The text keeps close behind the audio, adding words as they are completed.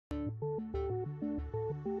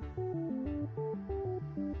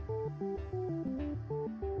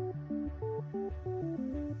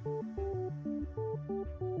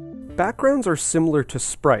Backgrounds are similar to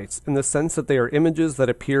sprites in the sense that they are images that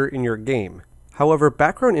appear in your game. However,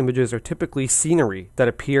 background images are typically scenery that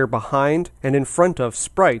appear behind and in front of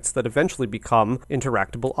sprites that eventually become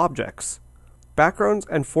interactable objects. Backgrounds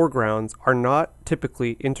and foregrounds are not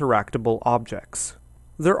typically interactable objects.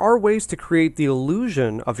 There are ways to create the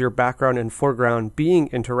illusion of your background and foreground being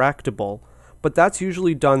interactable, but that's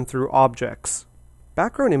usually done through objects.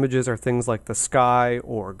 Background images are things like the sky,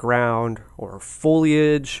 or ground, or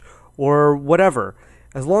foliage, or whatever.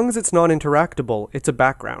 As long as it's non-interactable, it's a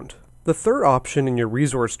background. The third option in your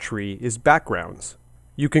resource tree is backgrounds.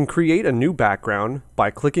 You can create a new background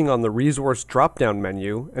by clicking on the resource drop-down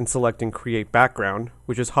menu and selecting Create Background,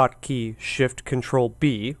 which is hotkey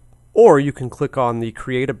Shift-Control-B, or you can click on the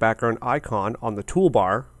Create a Background icon on the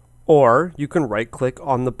toolbar, or you can right-click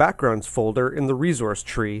on the Backgrounds folder in the resource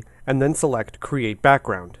tree and then select Create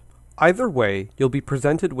Background. Either way, you'll be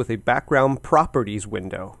presented with a Background Properties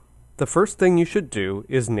window. The first thing you should do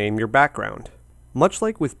is name your background. Much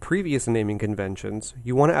like with previous naming conventions,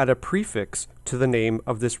 you want to add a prefix to the name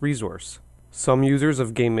of this resource. Some users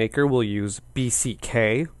of GameMaker will use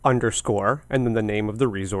BCK underscore and then the name of the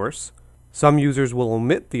resource. Some users will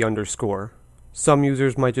omit the underscore. Some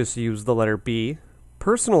users might just use the letter B.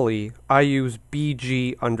 Personally, I use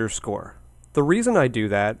BG underscore. The reason I do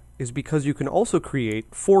that is because you can also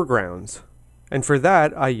create foregrounds. And for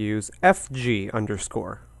that, I use FG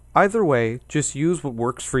underscore. Either way, just use what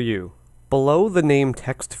works for you. Below the name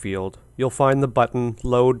text field, you'll find the button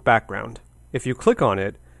Load Background. If you click on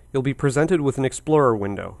it, you'll be presented with an Explorer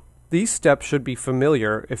window. These steps should be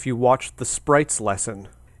familiar if you watched the Sprites lesson.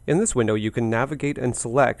 In this window, you can navigate and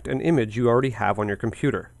select an image you already have on your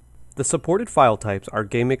computer. The supported file types are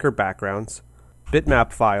GameMaker backgrounds,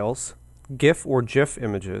 bitmap files, GIF or GIF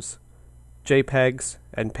images, JPEGs,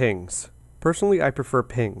 and PNGs. Personally, I prefer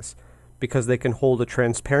PNGs because they can hold a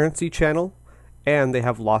transparency channel and they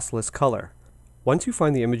have lossless color. Once you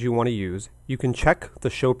find the image you want to use, you can check the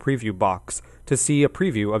Show Preview box to see a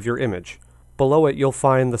preview of your image. Below it, you'll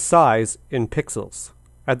find the size in pixels.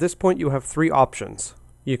 At this point, you have three options.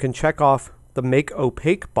 You can check off the Make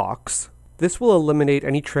Opaque box. This will eliminate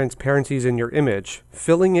any transparencies in your image,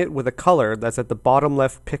 filling it with a color that's at the bottom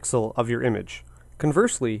left pixel of your image.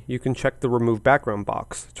 Conversely, you can check the Remove Background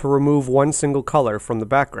box to remove one single color from the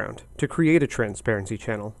background to create a transparency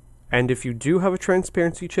channel. And if you do have a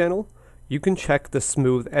transparency channel, you can check the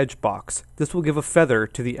Smooth Edge box. This will give a feather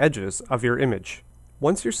to the edges of your image.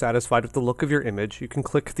 Once you're satisfied with the look of your image, you can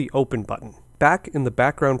click the Open button. Back in the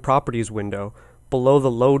Background Properties window, below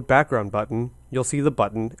the Load Background button, you'll see the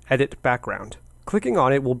button Edit Background. Clicking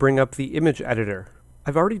on it will bring up the image editor.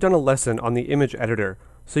 I've already done a lesson on the image editor,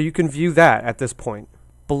 so you can view that at this point.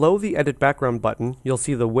 Below the Edit Background button, you'll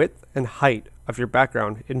see the width and height of your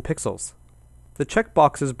background in pixels. The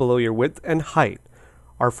checkboxes below your width and height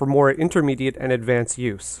are for more intermediate and advanced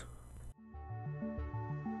use.